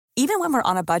Even when we're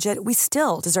on a budget, we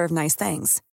still deserve nice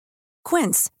things.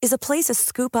 Quince is a place to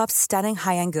scoop up stunning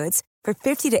high-end goods for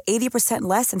 50 to 80%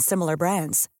 less than similar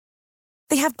brands.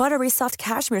 They have buttery soft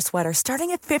cashmere sweaters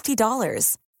starting at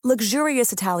 $50,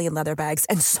 luxurious Italian leather bags,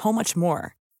 and so much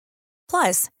more.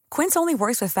 Plus, Quince only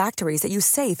works with factories that use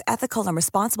safe, ethical, and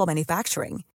responsible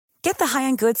manufacturing. Get the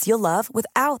high-end goods you'll love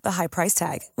without the high price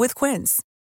tag with Quince.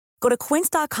 Go to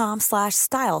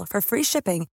quince.com/style for free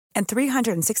shipping and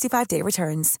 365-day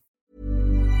returns.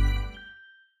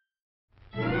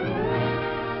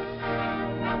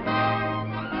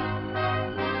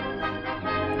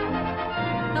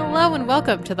 Hello and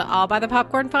welcome to the All by the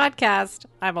Popcorn podcast.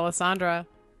 I'm Alessandra.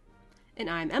 And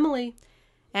I'm Emily.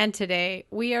 And today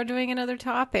we are doing another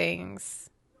Toppings,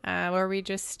 where we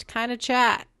just kind of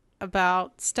chat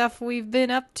about stuff we've been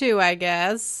up to, I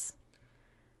guess.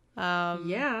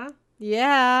 Yeah.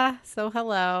 So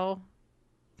hello.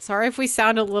 Sorry if we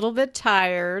sound a little bit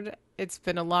tired. It's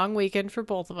been a long weekend for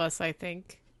both of us, I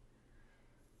think.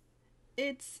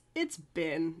 It's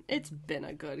been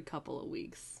a good couple of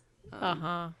weeks.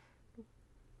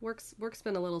 Work's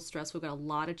been a little stressful. We've got a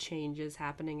lot of changes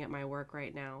happening at my work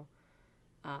right now.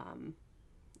 And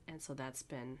so that's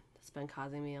been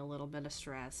causing me a little bit of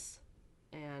stress.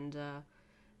 And I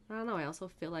don't know, I also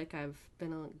feel like I've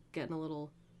been getting a little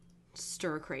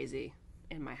stir crazy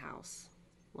in my house.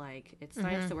 Like, it's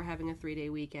nice that we're having a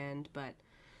 3-day weekend, but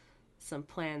some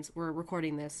plans. We're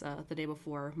recording this the day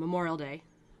before Memorial Day.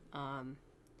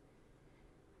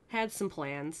 Had some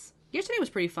plans. Yesterday was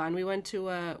pretty fun. We went to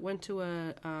a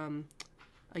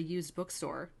used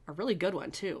bookstore, a really good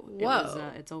one too.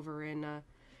 Whoa! It's over in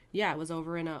it was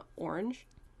over in Orange.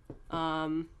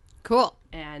 Cool.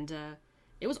 And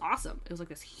it was awesome. It was like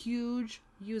this huge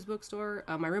used bookstore.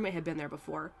 My roommate had been there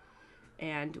before,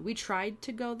 and we tried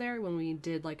to go there when we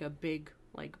did like a big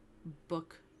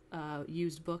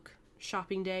used book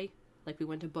shopping day. Like, we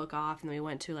went to Book Off, and then we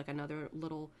went to like another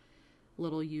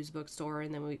little used bookstore,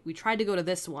 and then we tried to go to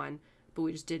this one, but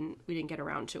we didn't get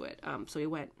around to it. So we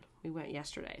went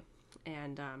yesterday,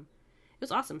 and it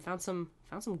was awesome. Found some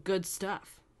good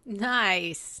stuff.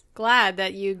 Nice. Glad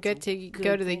that you get to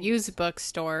go to the used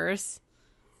bookstores.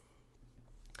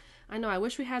 I know. I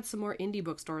wish we had some more indie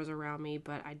bookstores around me,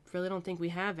 but I really don't think we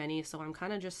have any. So I'm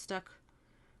kind of just stuck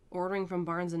ordering from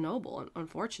Barnes and Noble.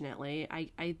 Unfortunately,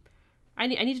 I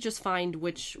need to just find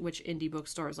which indie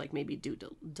bookstores like maybe do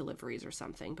deliveries or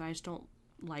something. But I just don't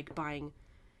like buying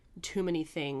too many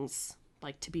things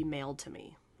like to be mailed to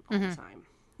me all the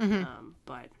time.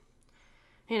 But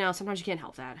sometimes you can't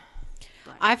help that.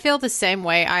 But I feel the same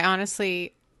way. I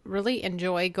honestly really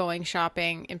enjoy going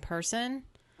shopping in person.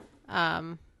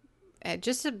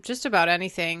 Just about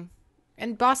anything.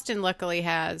 And Boston luckily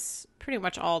has pretty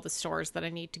much all the stores that I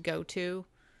need to go to.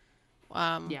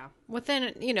 Within,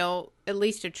 at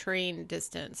least a train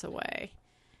distance away.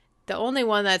 The only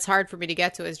one that's hard for me to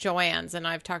get to is Joann's, and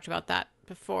I've talked about that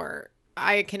before.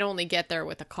 I can only get there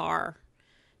with a car,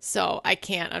 so I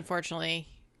can't, unfortunately,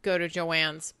 go to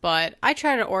Joann's. But I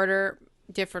try to order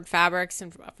different fabrics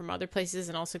from other places,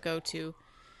 and also go to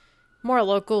more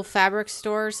local fabric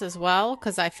stores as well,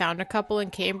 because I found a couple in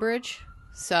Cambridge,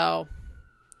 so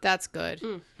that's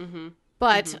good.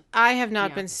 But I have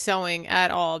not been sewing at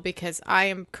all because I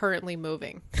am currently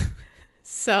moving.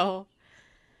 So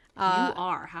you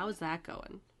are. How is that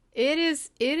going? It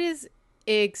is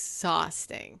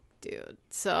exhausting, dude.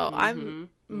 So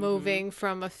I'm moving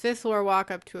from a 5th floor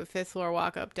walk up to a 5th floor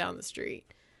walk up down the street.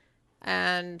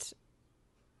 And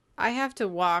I have to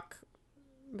walk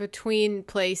between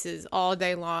places all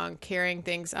day long, carrying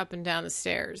things up and down the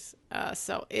stairs.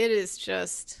 So it is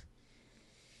just...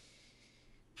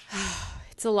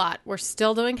 It's a lot. We're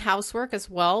still doing housework as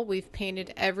well. We've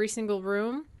painted every single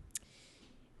room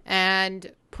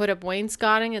and put up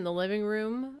wainscoting in the living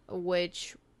room,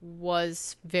 which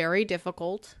was very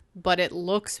difficult, but it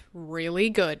looks really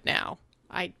good now.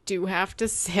 I do have to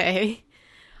say,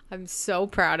 I'm so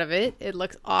proud of it. It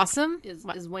looks awesome.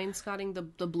 Is wainscoting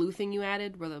the blue thing you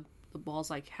added where the ball's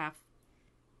like half,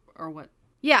 or what?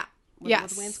 Yeah.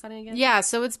 What's wainscoting again? Yeah,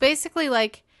 so it's basically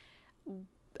like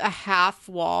a half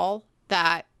wall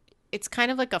that it's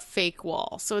kind of like a fake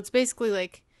wall. So it's basically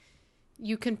like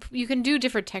you can do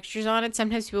different textures on it.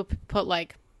 Sometimes people put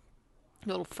like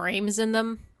little frames in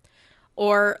them,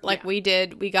 or like we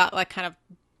got like kind of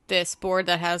this board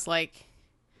that has like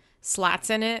slats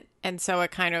in it, and so it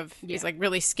kind of is like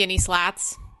really skinny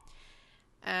slats.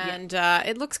 And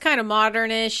it looks kind of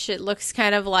modernish. It looks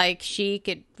kind of like chic.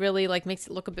 It really like makes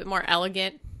it look a bit more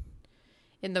elegant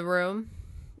in the room.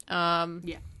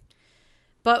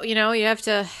 But you have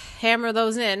to hammer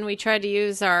those in. We tried to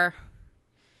use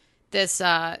this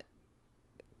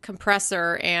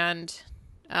compressor and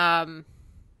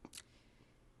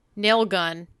nail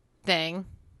gun thing,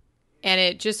 and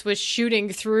it just was shooting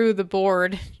through the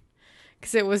board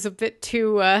because it was a bit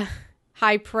too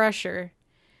high pressure.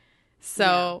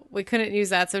 So we couldn't use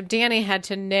that. So Danny had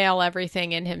to nail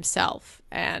everything in himself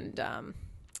and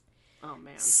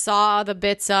saw the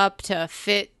bits up to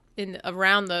fit in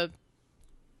around the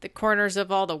corners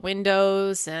of all the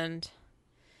windows. And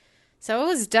so it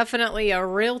was definitely a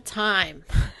real time.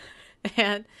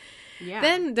 And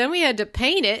then we had to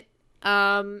paint it.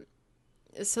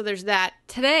 So there's that.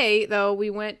 Today, though, we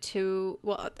went to,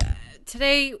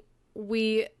 today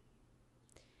we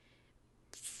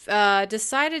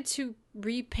decided to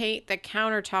repaint the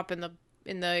countertop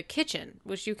in the kitchen,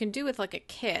 which you can do with like a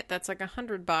kit that's like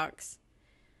 $100,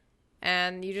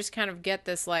 and you just kind of get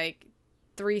this like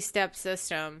 3-step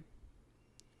system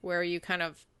where you kind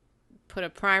of put a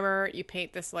primer, you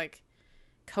paint this like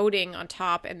coating on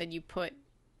top, and then you put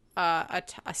a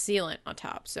sealant on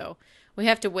top. So we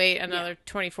have to wait another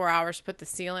 24 hours to put the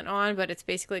sealant on, but it's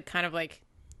basically kind of like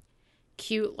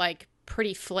cute, like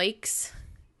pretty flakes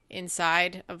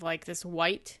inside of like this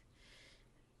white.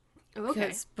 Oh, okay.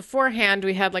 Because beforehand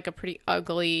we had like a pretty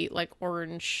ugly like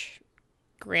orange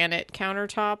granite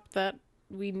countertop that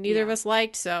neither of us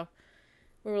liked, so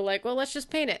we were like, well, let's just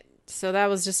paint it. So that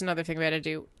was just another thing we had to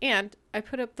do. And I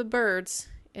put up the birds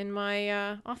in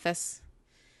my office,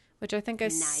 which I think I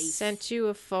sent you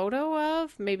a photo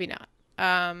of. Maybe not.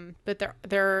 But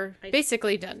they're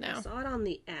basically done now. I saw it on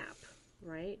the app,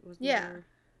 right? I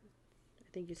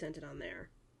think you sent it on there.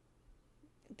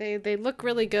 They look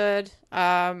really good.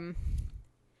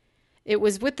 It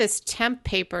was with this temp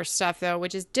paper stuff, though,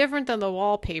 which is different than the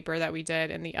wallpaper that we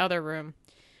did in the other room.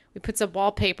 We put some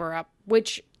wallpaper up,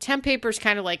 which temp paper is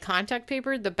kind of like contact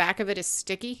paper. The back of it is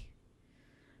sticky.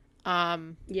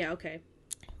 Yeah, okay.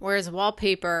 Whereas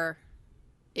wallpaper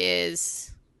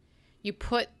is you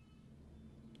paint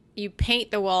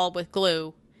the wall with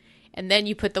glue, and then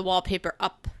you put the wallpaper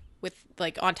up with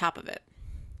like on top of it.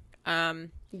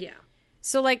 Yeah.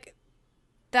 So like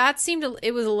that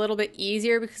it was a little bit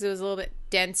easier because it was a little bit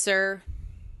denser,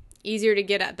 easier to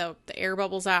get at the air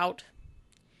bubbles out.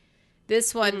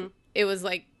 This one, It was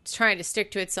like trying to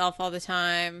stick to itself all the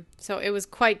time. So it was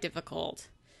quite difficult,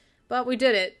 but we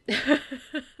did it.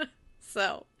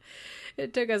 So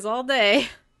it took us all day.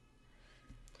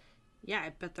 Yeah, I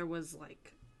bet there was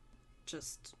like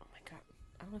just, oh my God.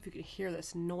 I don't know if you can hear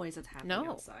this noise that's happening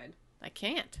outside. I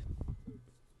can't.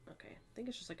 Okay. I think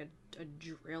it's just like a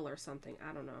drill or something.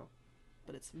 I don't know.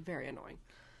 But it's very annoying.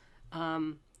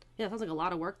 Yeah, it sounds like a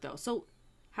lot of work though. So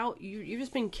how you've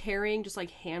just been carrying just like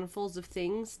handfuls of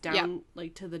things down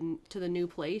like to the new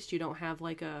place? You don't have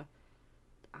like a,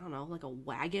 I don't know, like a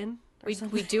wagon or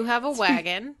something? We do have a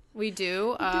wagon. We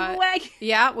do. We do have a wagon.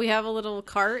 Yeah, we have a little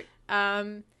cart. We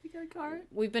got a cart.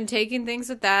 We've been taking things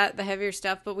with that, the heavier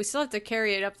stuff, but we still have to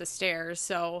carry it up the stairs.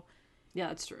 So yeah,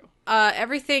 that's true.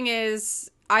 Everything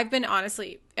is. I've been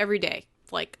honestly every day,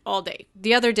 like all day.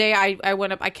 The other day, I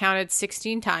went up. I counted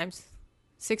 16 times,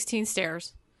 16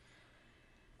 stairs.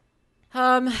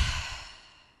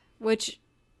 Which,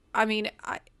 I mean,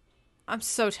 I'm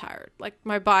so tired. Like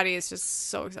my body is just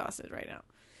so exhausted right now.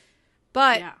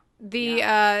 But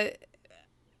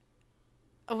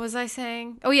what was I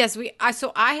saying? Oh yes,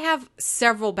 so I have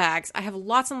several bags. I have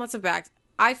lots and lots of bags.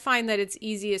 I find that it's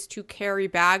easiest to carry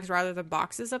bags rather than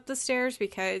boxes up the stairs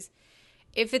because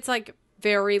if it's like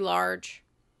very large,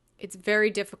 it's very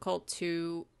difficult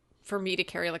for me to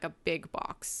carry like a big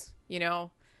box, you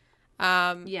know?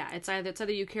 Yeah, it's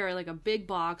either you carry like a big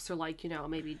box or like, you know,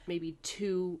 maybe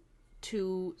two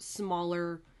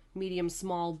smaller, medium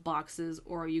small boxes,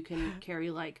 or you can carry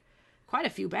like quite a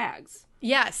few bags.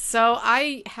 Yes, so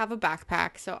I have a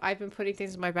backpack, so I've been putting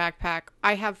things in my backpack.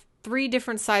 I have 3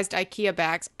 different sized IKEA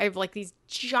bags. I have like these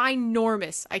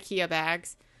ginormous IKEA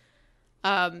bags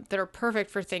that are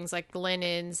perfect for things like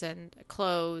linens and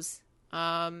clothes.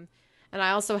 And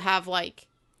I also have like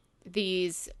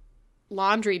these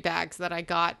laundry bags that I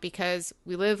got because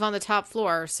we live on the top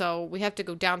floor, so we have to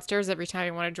go downstairs every time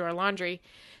we want to do our laundry.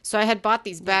 So I had bought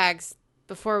these bags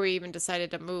before we even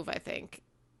decided to move, I think,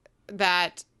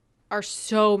 that are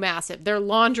so massive. They're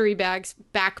laundry bags,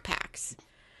 backpacks.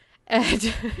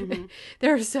 And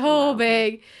they're so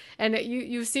big. And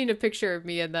you've seen a picture of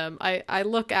me in them. I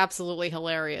look absolutely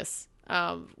hilarious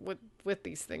with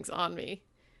these things on me.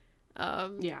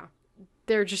 Yeah.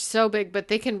 They're just so big, but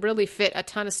they can really fit a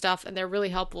ton of stuff, and they're really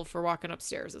helpful for walking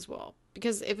upstairs as well.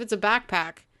 Because if it's a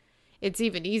backpack, it's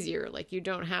even easier. Like, you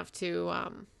don't have to,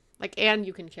 and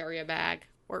you can carry a bag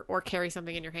or carry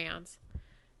something in your hands.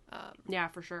 Yeah,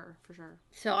 for sure. For sure.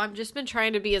 So I've just been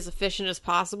trying to be as efficient as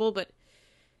possible, but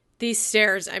these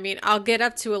stairs, I mean, I'll get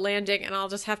up to a landing and I'll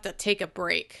just have to take a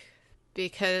break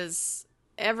because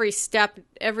every step,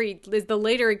 the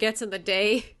later it gets in the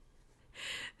day,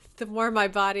 the more my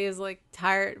body is like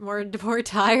tired, more and more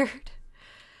tired.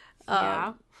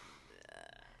 Yeah.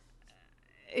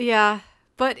 Yeah,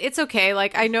 but it's okay.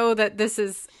 Like, I know that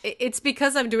it's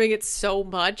because I'm doing it so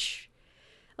much.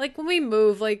 Like, when we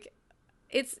move, like,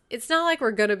 it's not like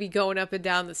we're gonna be going up and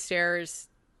down the stairs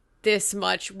this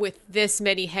much with this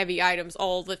many heavy items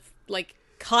like,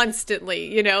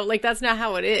 constantly, you know? Like, that's not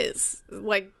how it is.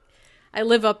 Like, I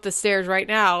live up the stairs right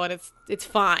now, and it's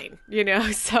fine, you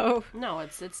know? So... No,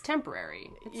 it's temporary.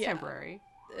 It's temporary.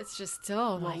 It's just, oh my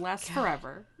God. It won't last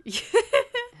forever.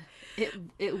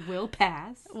 It will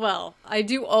pass. Well, I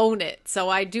do own it, so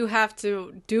I do have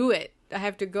to do it. I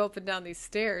have to go up and down these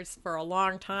stairs for a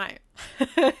long time.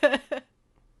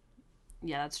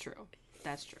 Yeah, that's true.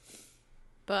 That's true.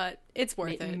 But it's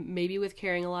worth it. Maybe with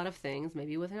carrying a lot of things,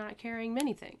 maybe with not carrying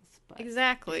many things. But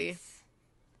exactly.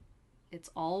 It's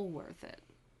all worth it.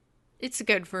 It's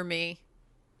good for me.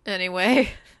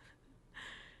 Anyway.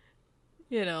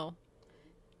 You know,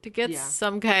 to get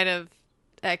some kind of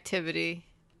activity.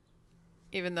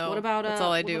 Even though that's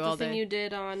all I do all day. What about the thing you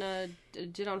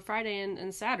did on Friday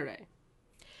and Saturday?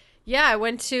 Yeah, I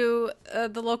went to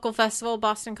the local festival,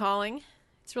 Boston Calling.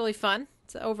 It's really fun.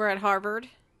 It's over at Harvard.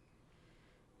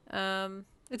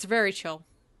 It's very chill.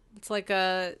 It's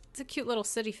a cute little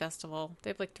city festival.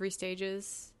 They have like 3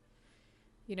 stages,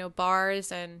 you know,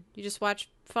 bars, and you just watch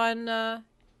fun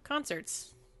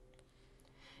concerts.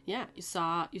 Yeah, you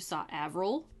saw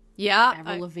Avril. Yeah,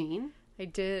 Avril Lavigne. I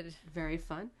did. Very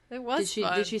fun. It was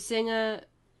fun. Did she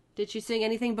sing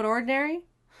Anything But Ordinary?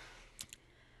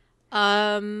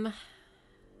 I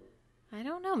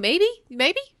don't know. Maybe.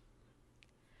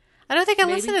 I don't think I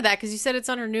listened to that because you said it's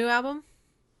on her new album.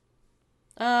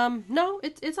 No,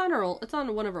 it's on it's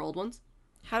on one of her old ones.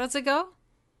 How does it go?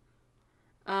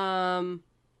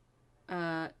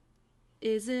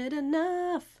 Is it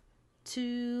enough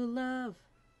to love?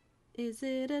 Is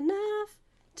it enough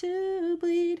to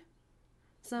bleed?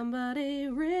 Somebody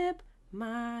rip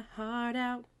my heart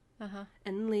out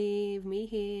and leave me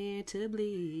here to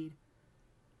bleed.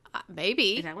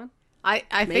 Maybe. Is that one?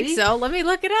 I think so. Let me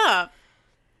look it up.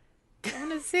 I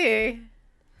want to see.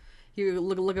 You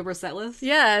look up her set list?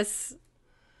 Yes.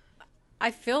 I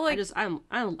feel like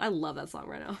I love that song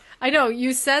right now. I know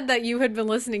you said that you had been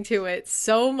listening to it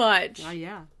so much. Oh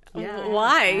yeah.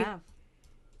 Why?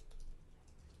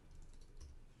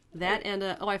 That and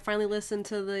I finally listened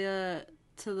to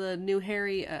the new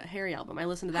Harry album. I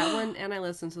listened to that one and I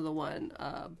listened to the one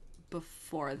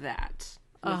before that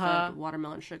with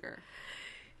Watermelon Sugar.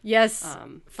 Yes.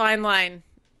 Fine Line.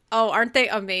 Oh, aren't they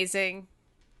amazing?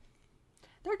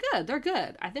 They're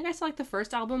good. I think I still like the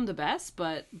first album the best,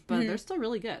 but they're still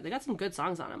really good. They got some good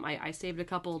songs on them. I saved a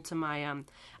couple to my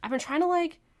I've been trying to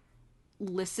like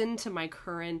listen to my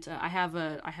current I have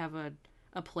a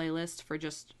playlist for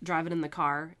just driving in the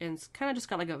car, and it's kind of just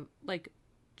got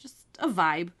just a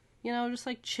vibe, you know, just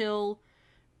like chill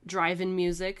drive-in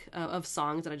music of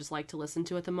songs that I just like to listen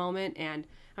to at the moment. And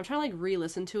I'm trying to like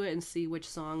re-listen to it and see which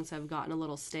songs have gotten a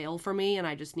little stale for me and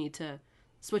I just need to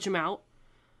switch them out.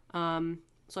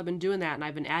 So I've been doing that, and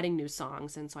I've been adding new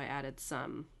songs, and so I added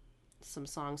some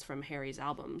songs from Harry's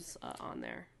albums on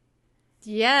there.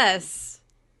 Yes.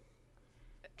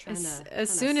 As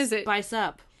soon as it spice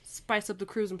up the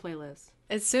cruising playlist.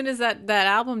 As soon as that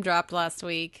album dropped last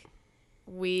week,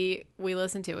 we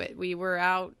listened to it. We were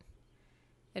out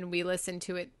and we listened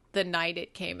to it the night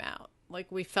it came out. Like,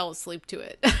 we fell asleep to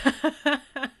it.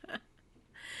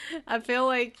 I feel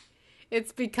like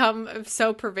it's become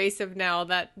so pervasive now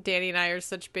that Danny and I are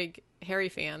such big Harry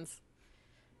fans.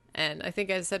 And I think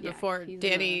I said before,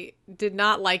 Danny did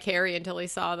not like Harry until he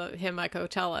saw him at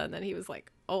Coachella, and then he was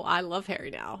like, "Oh, I love Harry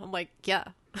now." I'm like, "Yeah."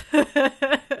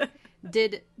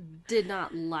 Did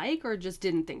not like, or just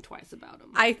didn't think twice about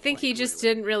him? I think he just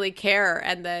didn't really care,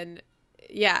 and then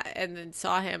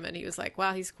saw him, and he was like,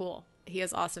 "Wow, he's cool. He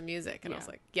has awesome music." And I was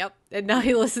like, "Yep." And now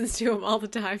he listens to him all the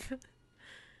time.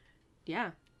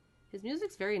 Yeah. His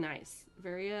music's very nice,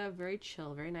 very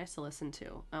chill, very nice to listen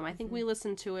to. I think we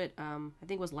listened to it, I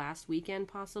think it was last weekend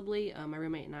possibly. My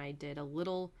roommate and I did a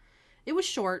little, it was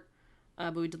short,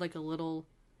 but we did like a little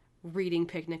reading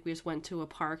picnic. We just went to a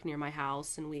park near my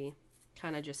house and we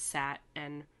kind of just sat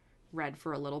and read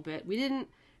for a little bit. We didn't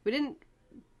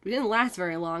last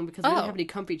very long because we didn't have any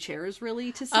comfy chairs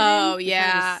really to sit in. Oh, We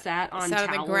yeah. kind of sat on Sat on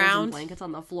the towels ground. and blankets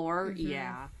on the floor. Mm-hmm.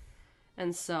 Yeah.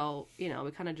 And so, you know,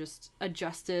 we kind of just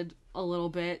adjusted a little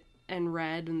bit and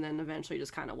read, and then eventually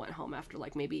just kind of went home after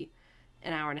like maybe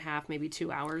an hour and a half, maybe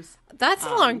 2 hours. That's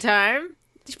a long time.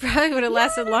 You probably would have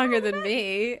lasted longer than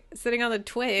me, sitting on the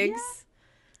twigs.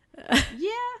 Yeah.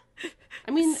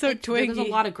 I mean, so twiggy. There's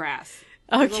a lot of grass.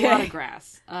 Okay. There's a lot of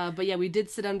grass. But yeah, we did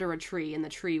sit under a tree, and the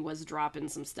tree was dropping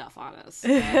some stuff on us.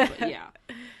 But yeah.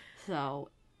 So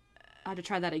I had to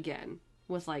try that again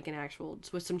with like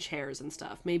with some chairs and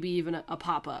stuff. Maybe even a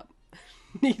pop-up.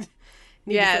 need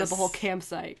to set up a whole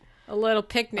campsite. A little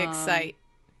picnic site.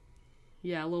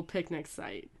 Yeah, a little picnic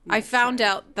site. I found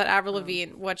out that Avril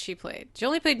Lavigne, what she played. She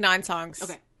only played 9 songs.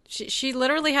 Okay. She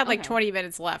literally had like 20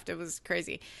 minutes left. It was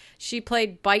crazy. She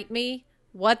played Bite Me,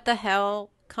 What the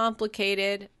Hell,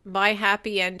 Complicated, My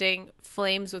Happy Ending,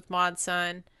 Flames with Mod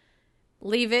Sun,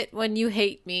 Leave It When You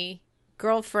Hate Me,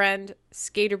 Girlfriend,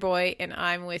 Skater Boy, and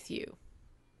I'm With You.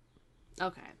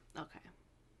 Okay.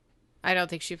 I don't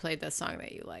think she played the song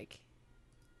that you like.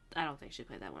 I don't think she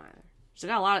played that one either. She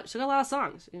got a lot of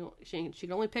songs. You know, she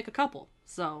can only pick a couple,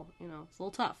 so you know it's a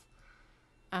little tough.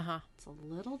 It's a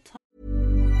little tough.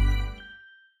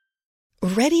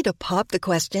 Ready to pop the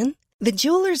question? The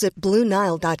jewelers at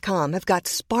BlueNile.com have got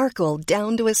sparkle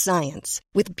down to a science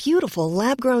with beautiful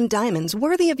lab-grown diamonds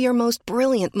worthy of your most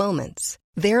brilliant moments.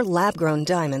 Their lab-grown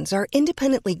diamonds are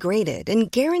independently graded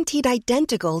and guaranteed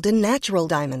identical to natural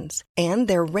diamonds, and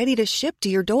they're ready to ship to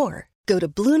your door. Go to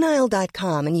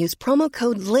BlueNile.com and use promo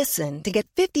code LISTEN to get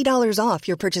 $50 off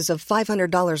your purchase of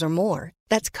 $500 or more.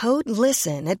 That's code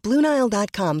LISTEN at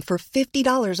BlueNile.com for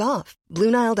 $50 off.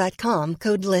 BlueNile.com,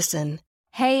 code LISTEN.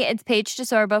 Hey, it's Paige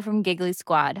DeSorbo from Giggly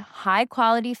Squad. High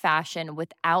quality fashion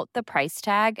without the price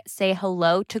tag. Say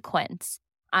hello to Quince.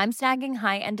 I'm snagging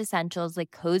high-end essentials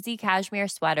like cozy cashmere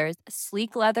sweaters,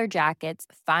 sleek leather jackets,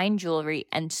 fine jewelry,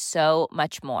 and so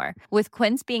much more. With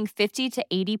Quince being 50 to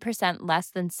 80%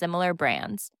 less than similar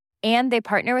brands. And they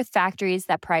partner with factories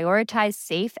that prioritize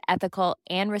safe, ethical,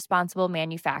 and responsible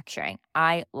manufacturing.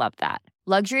 I love that.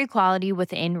 Luxury quality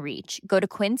within reach. Go to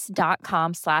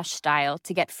quince.com/style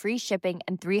to get free shipping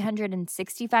and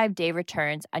 365-day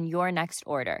returns on your next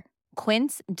order.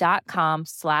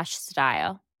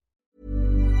 Quince.com/style.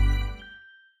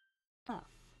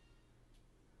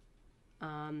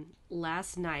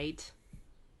 Last night,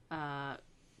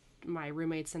 my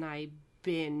roommates and I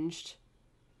binged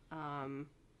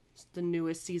the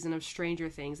newest season of Stranger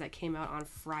Things that came out on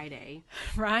Friday.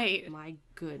 Right. My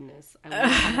goodness. I want to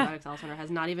talk about it. Alexander has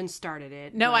not even started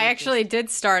it. No, I actually did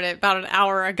start it about an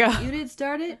hour ago. You did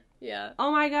start it? Yeah.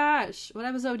 Oh my gosh. What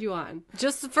episode you on?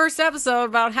 Just the first episode,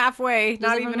 about halfway.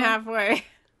 Not even halfway.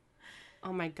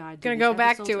 Oh my god. Dude, gonna go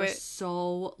back to it.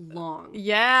 So long.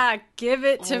 Yeah, give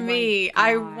it to me.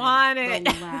 I want it.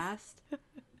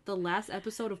 The last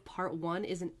episode of part 1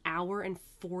 is an hour and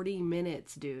 40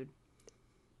 minutes, dude.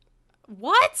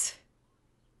 What?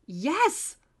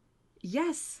 Yes.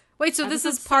 Wait, so this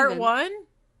is part 1?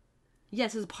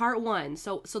 Yes, it's part 1.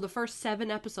 So the first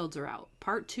 7 episodes are out.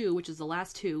 Part 2, which is the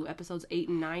last 2, episodes 8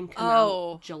 and 9 come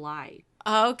out July.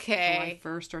 Okay. July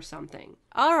 1st or something.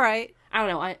 All right. I don't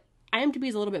know. IMDb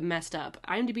is a little bit messed up.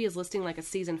 IMDb is listing like a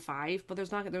season 5, but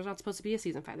there's not supposed to be a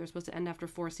season 5. They're supposed to end after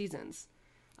 4 seasons.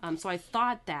 So I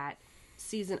thought that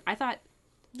season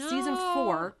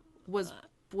 4 was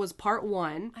part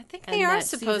 1. I think they are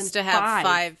supposed to have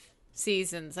 5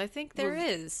 seasons. I think there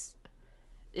is.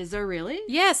 Is there really?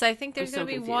 Yes, I think there's going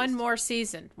to be one more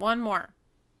season. One more.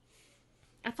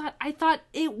 I thought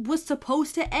it was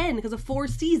supposed to end because of 4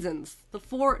 seasons. The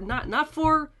 4 not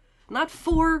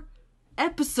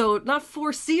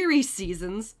 4 series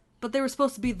seasons, but they were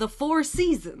supposed to be the 4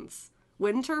 seasons.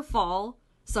 Winter, fall,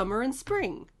 summer, and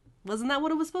spring. Wasn't that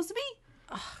what it was supposed to be?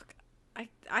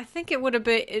 I think it would have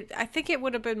been. I think it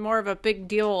would have been more of a big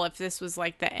deal if this was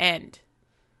like the end.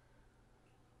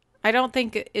 I don't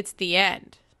think it's the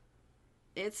end.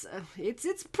 It's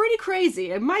pretty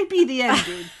crazy. It might be the end,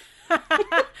 dude.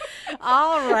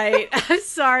 All right. I'm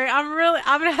sorry. I'm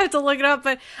gonna have to look it up,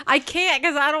 but I can't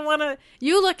because I don't want to.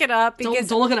 You look it up because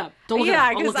don't look it up. Don't look it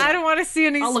up. Yeah, because I don't want to see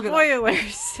any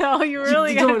spoilers. So you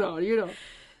really you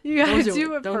gotta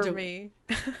do it for me.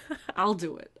 I'll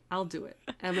do it.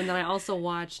 And then I also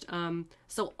watched.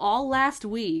 So all last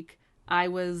week I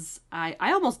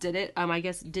almost did it. I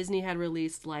guess Disney had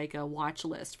released like a watch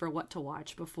list for what to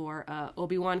watch before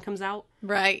Obi-Wan comes out.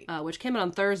 Right. Which came out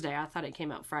on Thursday. I thought it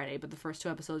came out Friday, but the first 2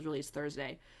 episodes released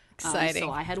Thursday. Exciting. So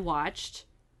I had watched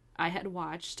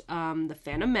The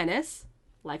Phantom Menace,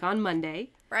 like on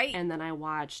Monday. Right. And then I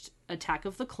watched Attack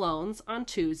of the Clones on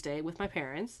Tuesday with my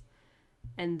parents.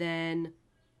 And then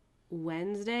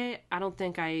Wednesday, I don't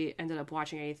think I ended up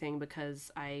watching anything because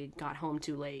I got home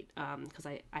too late. Because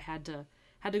I had to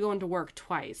had to go into work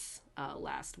twice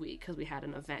last week because we had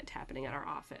an event happening at our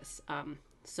office.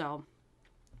 So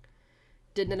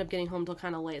didn't end up getting home till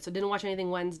kind of late. So didn't watch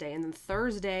anything Wednesday. And then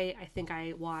Thursday, I think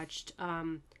I watched,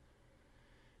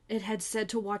 it had said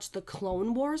to watch the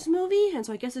Clone Wars movie. And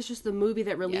so I guess it's just the movie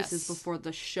that releases before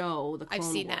the show, the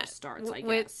Clone Wars starts, I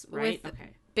guess. Right? Okay.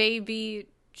 Baby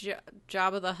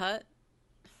Jabba the Hutt?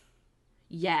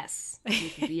 Yes.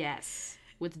 Yes.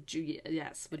 With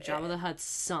Jabba the Hutt's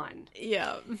son.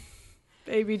 Yeah.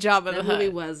 Baby Jabba the Hutt.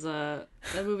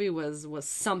 That movie was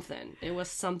something. It was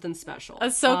something special.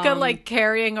 Ahsoka like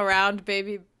carrying around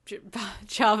baby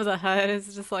Jabba the Hutt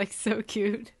is just like so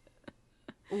cute.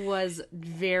 Was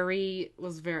very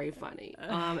funny.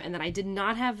 And then I did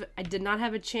not have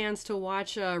a chance to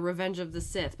watch Revenge of the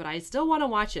Sith, but I still want to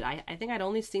watch it. I think I'd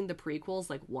only seen the prequels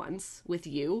like once with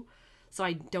you, so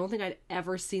I don't think I'd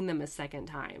ever seen them a second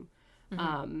time.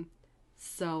 Mm-hmm.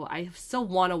 So I still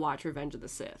want to watch Revenge of the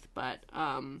Sith, but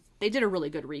they did a really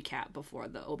good recap before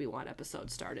the Obi-Wan episode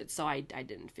started, so I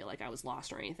didn't feel like I was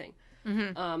lost or anything.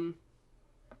 Mm-hmm.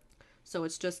 So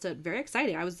it's just very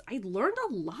exciting. I learned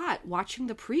a lot watching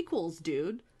the prequels,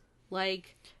 dude.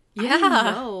 Like, I didn't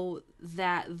know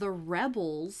that the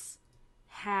rebels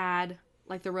had,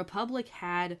 like, the Republic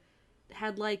had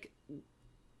like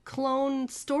clone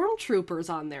stormtroopers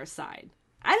on their side.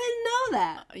 I didn't know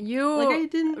that.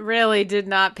 You really did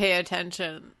not pay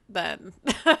attention then.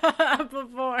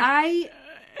 Before.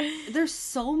 There's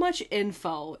so much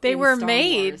info. They were Star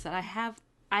made Wars that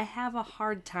I have a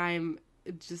hard time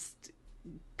just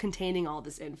containing all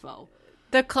this info.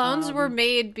 The clones were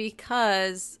made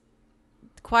because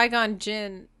Qui-Gon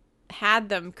Jinn had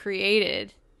them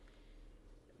created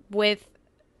with,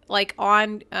 like,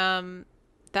 on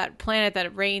that planet that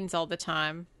it rains all the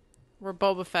time, where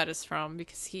Boba Fett is from,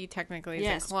 because he technically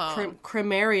is a clone.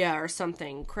 Crimeria or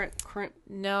something.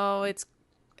 No, it's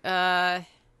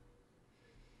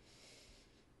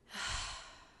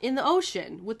in the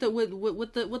ocean with the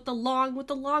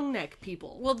long neck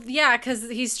people. Well, yeah, because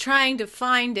he's trying to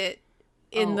find it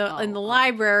in the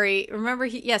library. Remember,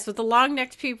 with the long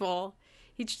necked people.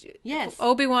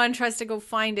 Obi-Wan tries to go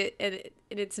find it,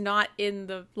 and it's not in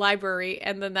the library.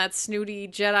 And then that snooty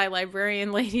Jedi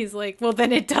librarian lady's like, "Well,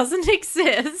 then it doesn't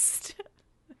exist."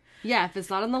 Yeah, if it's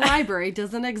not in the library, it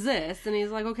doesn't exist. And he's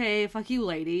like, "Okay, fuck you,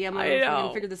 lady. I'm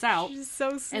gonna figure this out." She's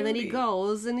so snooty. And then he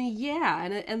goes, and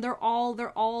and they're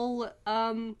all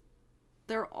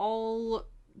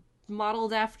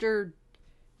modeled after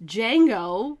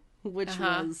Django, which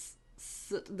was.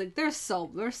 Like, there's so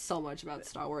much about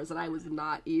Star Wars that I was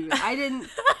not even.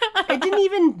 It didn't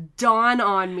even dawn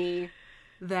on me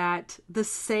that the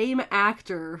same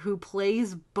actor who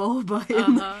plays Boba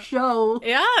in the show,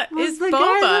 is the Boba.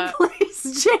 guy that plays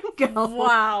Django.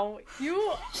 Wow,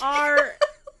 you are.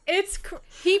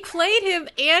 He played him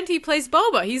and he plays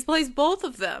Boba. He plays both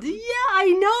of them. Yeah,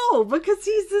 I know, because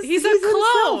he's a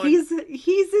clone. Himself.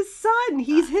 He's his son.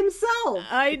 He's himself.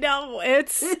 I know.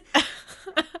 It's so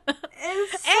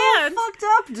fucked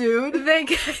up, dude.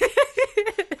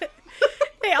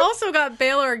 They also got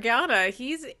Bail Organa.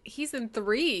 He's in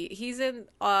 3. He's in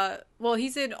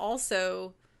he's in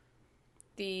also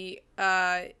the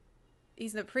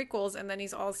he's in the prequels, and then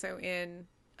he's also in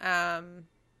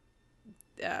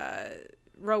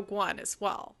Rogue One as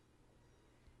well.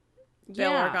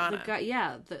 Bail Organa.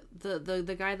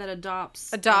 The guy that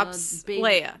adopts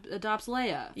Leia. Adopts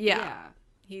Leia. Yeah.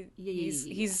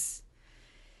 He's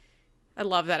I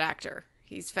love that actor.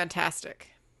 He's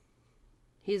fantastic.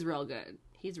 He's real good.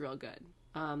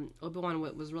 Obi-Wan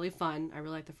was really fun. I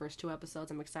really liked the first 2 episodes.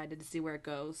 I'm excited to see where it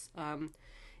goes.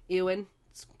 Ewan,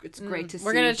 it's great to see you.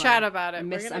 We're going to chat about it. I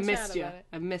missed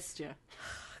you.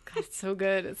 God, it's so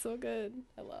good. It's so good.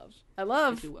 I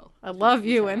love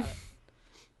Ewan.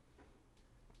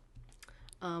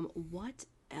 What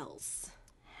else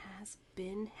has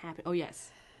been happening? Oh,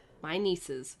 yes. My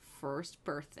niece's first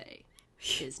birthday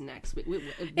is next week.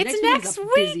 Next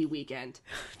week? Busy weekend.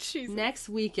 Jesus. Next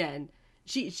weekend.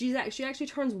 She actually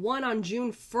turns 1 on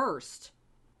June 1st.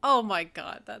 Oh my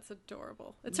God, that's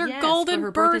adorable. It's her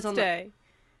golden birthday.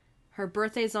 Her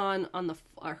birthday's on the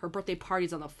her birthday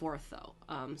party's on the 4th though.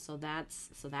 So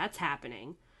that's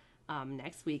happening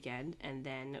next weekend, and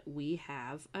then we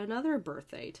have another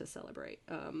birthday to celebrate.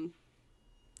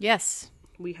 Yes.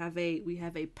 We have a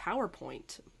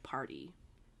PowerPoint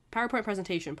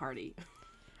presentation party.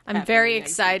 I'm very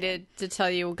excited to tell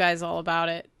you guys all about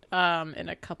it in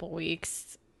a couple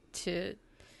weeks.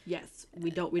 Yes,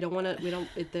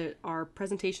 our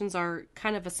presentations are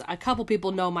kind of a couple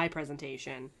people know my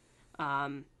presentation.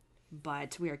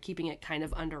 but we are keeping it kind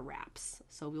of under wraps.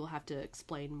 So we will have to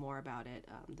explain more about it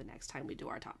the next time we do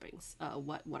our toppings,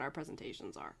 what our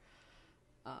presentations are,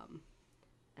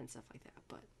 and stuff like that.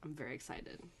 But I'm very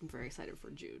excited. I'm very excited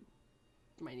for Jude,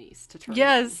 my niece, to turn.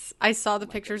 Yes, I saw the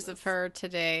pictures of her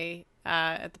today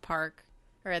at the park,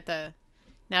 or at the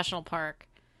national park.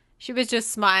 She was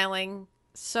just smiling,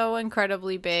 so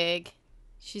incredibly big.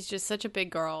 She's just such a big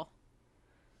girl.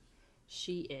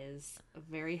 She is a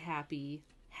very happy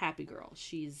girl.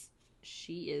 She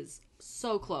is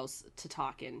so close to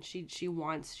talking.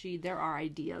 There are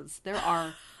ideas.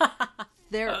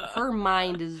 Her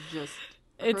mind is just,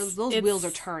 those wheels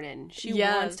are turning. She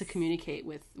wants to communicate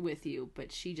with you,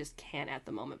 but she just can't at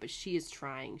the moment. But she is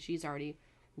trying. She's already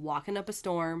walking up a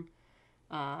storm.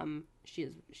 She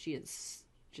is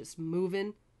just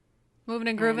moving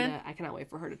and grooving. And, I cannot wait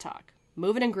for her to talk.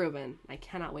 Moving and grooving. I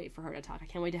cannot wait for her to talk. I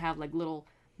can't wait to have like little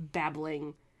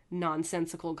babbling,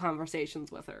 nonsensical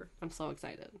conversations with her. I'm so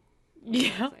excited.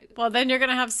 Excited. Well, then you're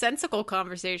gonna have sensical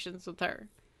conversations with her.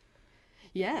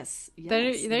 Yes.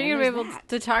 Then you're gonna be able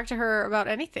to talk to her about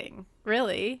anything,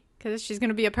 really, because she's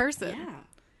gonna be a person.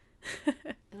 Yeah.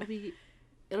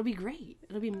 It'll be great.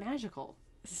 It'll be magical.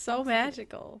 So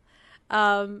magical.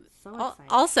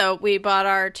 Also, we bought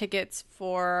our tickets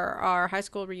for our high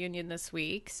school reunion this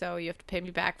week, so you have to pay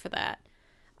me back for that.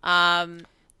 Oh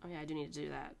yeah, I do need to do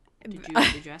that.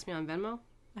 Did you ask me on Venmo?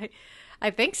 I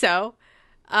think so.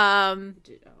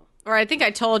 Or I think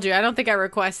I told you. I don't think I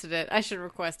requested it. I should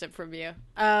request it from you.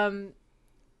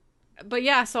 But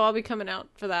yeah, so I'll be coming out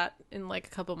for that in like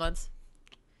a couple months.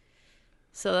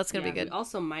 So that's gonna be good. We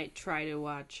also might try to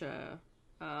watch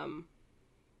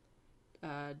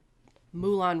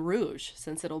Moulin Rouge,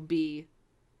 since it'll be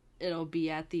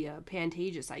at the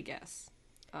Pantages, I guess,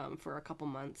 for a couple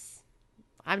months.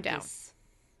 I'm down.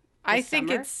 I think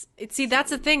see,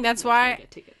 that's the thing. That's why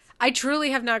I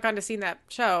truly have not gone to see that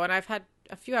show, and I've had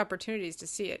a few opportunities to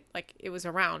see it. Like, it was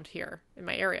around here in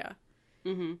my area.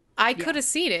 Mm-hmm. I could have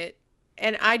seen it,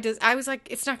 and I was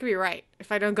like, it's not gonna be right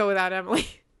if I don't go without Emily.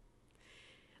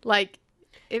 Like,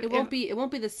 it won't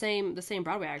be the same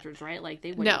Broadway actors, right? Like,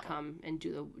 they wouldn't come and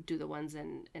do the ones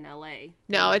in LA.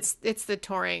 No, it's the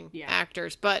touring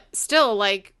actors, but still,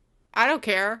 like, I don't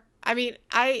care. I mean,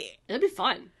 it'll be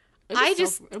fun.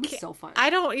 It'll be so fun. I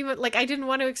don't even, like, I didn't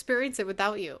want to experience it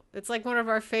without you. It's like one of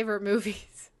our favorite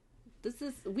movies.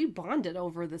 We bonded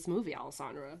over this movie,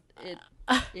 Alessandra.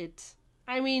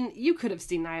 I mean, you could have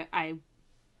seen. I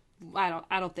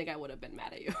don't think I would have been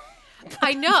mad at you.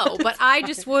 I know, but I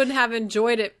just wouldn't have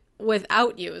enjoyed it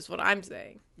without you, is what I'm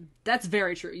saying. That's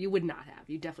very true. You would not have.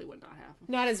 You definitely would not have.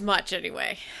 Not as much,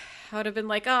 anyway. I would have been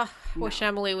like, wish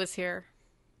Emily was here.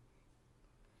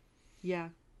 Yeah,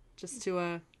 just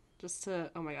to.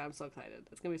 Oh my god, I'm so excited.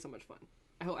 It's gonna be so much fun.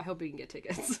 I hope we can get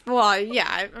tickets. Well,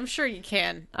 yeah, I'm sure you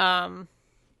can.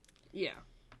 Yeah,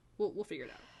 we'll figure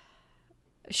it out.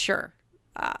 Sure.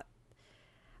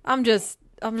 I'm just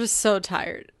so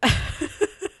tired.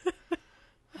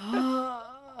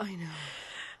 I know.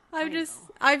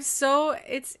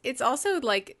 It's also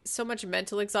like so much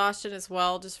mental exhaustion as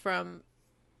well, just from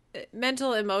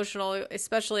mental, emotional,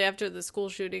 especially after the school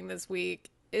shooting this week.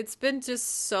 It's been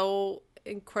just so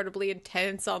incredibly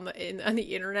intense on the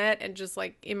internet and just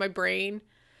like in my brain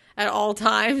at all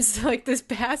times. Like this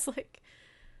past, like,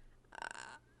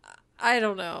 I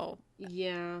don't know.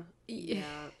 Yeah.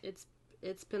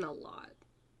 It's been a lot.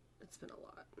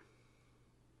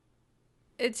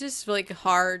 It's just like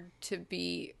hard to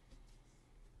be.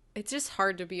 It's just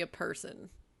hard to be a person,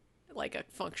 like a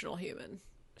functional human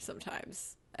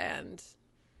sometimes. And,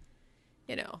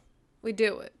 we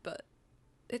do it, but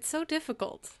it's so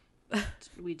difficult.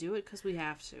 We do it because we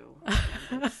have to.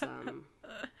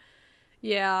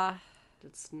 Yeah.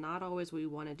 It's not always what we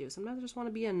want to do. Sometimes I just want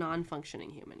to be a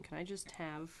non-functioning human. Can I just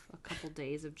have a couple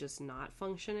days of just not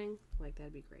functioning? Like,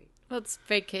 that'd be great. Well, it's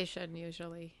vacation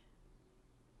usually.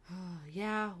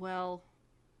 Yeah, well,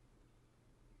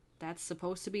 that's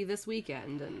supposed to be this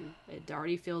weekend, and it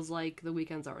already feels like the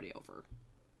weekend's already over.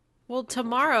 Well,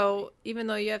 tomorrow, even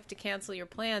though you have to cancel your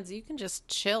plans, you can just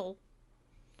chill.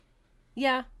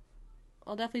 Yeah,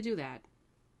 I'll definitely do that.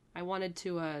 I wanted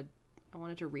to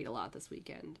read a lot this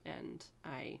weekend, and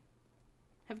I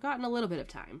have gotten a little bit of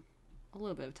time.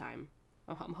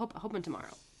 I'm hoping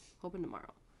tomorrow.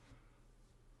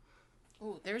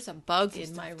 Oh, there's a bug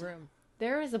in my room.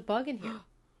 There is a bug in here.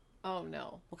 Oh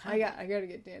no! I gotta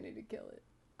get Danny to kill it.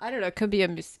 I don't know. It could be a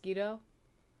mosquito.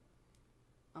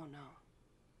 Oh no!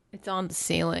 It's on the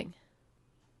ceiling.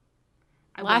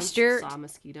 Last year saw a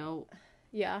mosquito.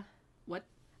 Yeah. What?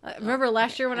 Remember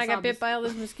last year when I got bit by all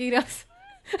those mosquitoes?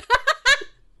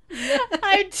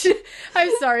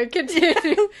 I'm sorry.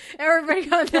 Continue. Everybody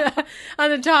on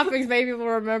the topics, maybe will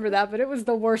remember that, but it was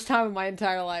the worst time of my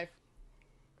entire life.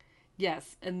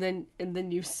 Yes, and then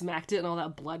you smacked it, and all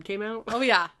that blood came out. Oh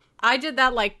yeah, I did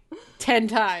that like 10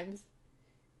 times.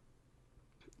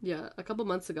 Yeah, a couple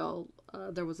months ago,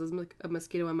 there was a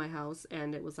mosquito in my house,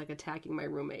 and it was like attacking my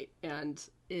roommate, and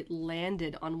it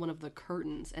landed on one of the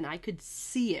curtains, and I could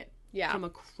see it from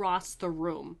across the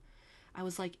room. I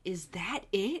was like, "Is that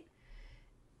it?"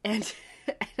 And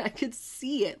I could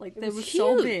see it. Like, it was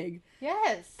so big.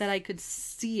 Yes. That I could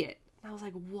see it. I was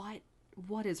like,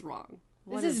 what is wrong?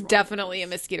 This is definitely a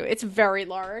mosquito. It's very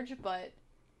large, but...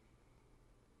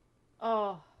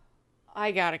 Oh,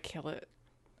 I gotta kill it.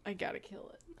 Oh,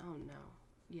 no.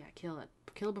 Yeah, kill it.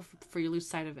 Kill it before you lose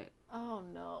sight of it. Oh,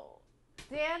 no.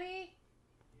 Danny?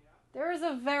 Yeah? There is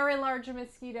a very large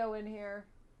mosquito in here.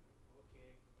 Okay.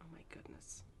 Oh, my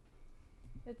goodness.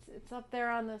 It's up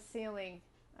there on the ceiling.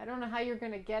 I don't know how you're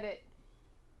gonna get it.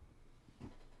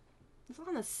 It's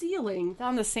on the ceiling. It's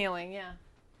on the ceiling, yeah.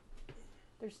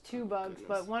 There's 2 bugs,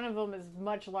 but one of them is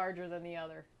much larger than the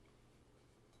other.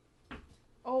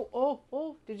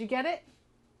 Oh, did you get it?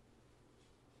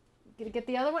 Did you get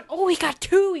the other one? Oh, he got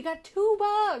 2! He got 2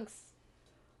 bugs!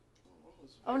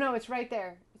 Oh no, it's right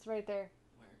there. It's right there.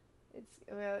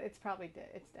 Where? It's probably dead.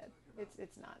 It's dead.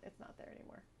 It's not there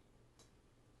anymore.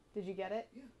 Did you get it?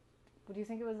 Yeah. What do you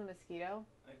think it was, a mosquito?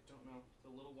 I don't know. The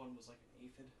little one was like an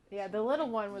aphid. Yeah, the little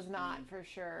one was not for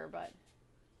sure, but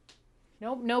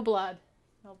nope, no blood.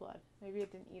 No blood. Maybe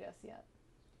it didn't eat us yet.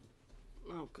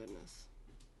 Oh goodness.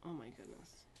 Oh my goodness.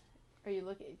 Are you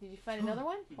looking? Did you find another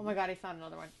one? Oh my God, I found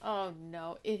another one. Oh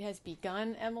no, it has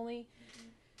begun, Emily.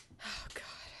 Oh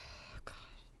God.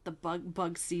 The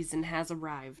bug season has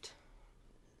arrived.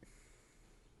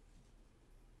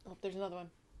 Oh, there's another one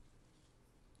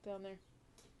down there.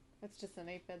 That's just an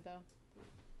aphid, though.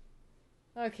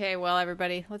 Okay, well,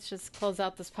 everybody, let's just close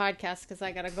out this podcast because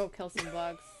I gotta go kill some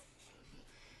bugs.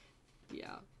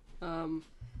 Yeah.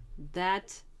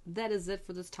 That is it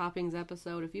for this Toppings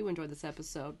episode. If you enjoyed this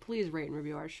episode, please rate and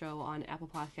review our show on Apple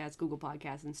Podcasts, Google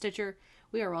Podcasts, and Stitcher.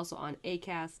 We are also on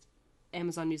Acast,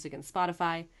 Amazon Music, and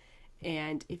Spotify.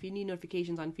 And if you need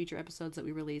notifications on future episodes that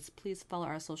we release, please follow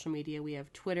our social media. We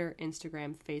have Twitter,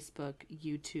 Instagram, Facebook,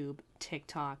 YouTube,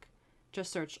 TikTok.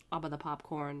 Just search Abba the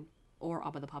Popcorn or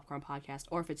Abba the Popcorn Podcast.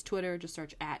 Or if it's Twitter, just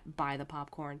search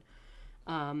 @BuyThePopcorn.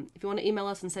 If you want to email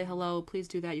us and say hello, please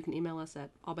do that. You can email us at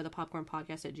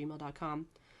abbathepopcornpodcast@gmail.com.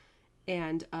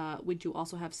 And we do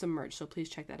also have some merch, so please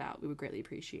check that out. We would greatly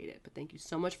appreciate it. But thank you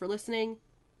so much for listening. And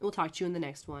we'll talk to you in the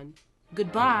next one.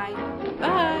 Goodbye.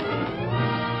 Bye.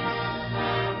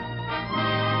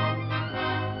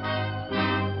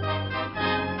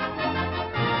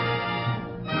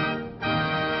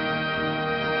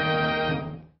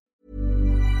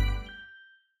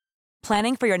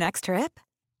 Planning for your next trip?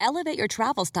 Elevate your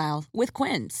travel style with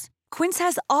Quince. Quince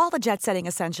has all the jet-setting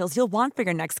essentials you'll want for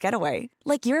your next getaway,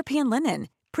 like European linen,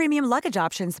 premium luggage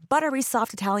options, buttery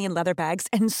soft Italian leather bags,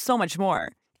 and so much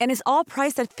more. And is all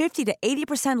priced at 50 to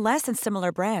 80% less than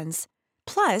similar brands.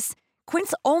 Plus,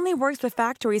 Quince only works with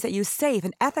factories that use safe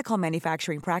and ethical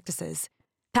manufacturing practices.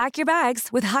 Pack your bags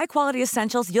with high-quality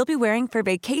essentials you'll be wearing for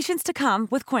vacations to come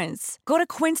with Quince. Go to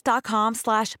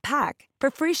quince.com/pack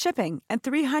for free shipping and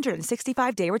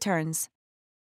 365-day returns.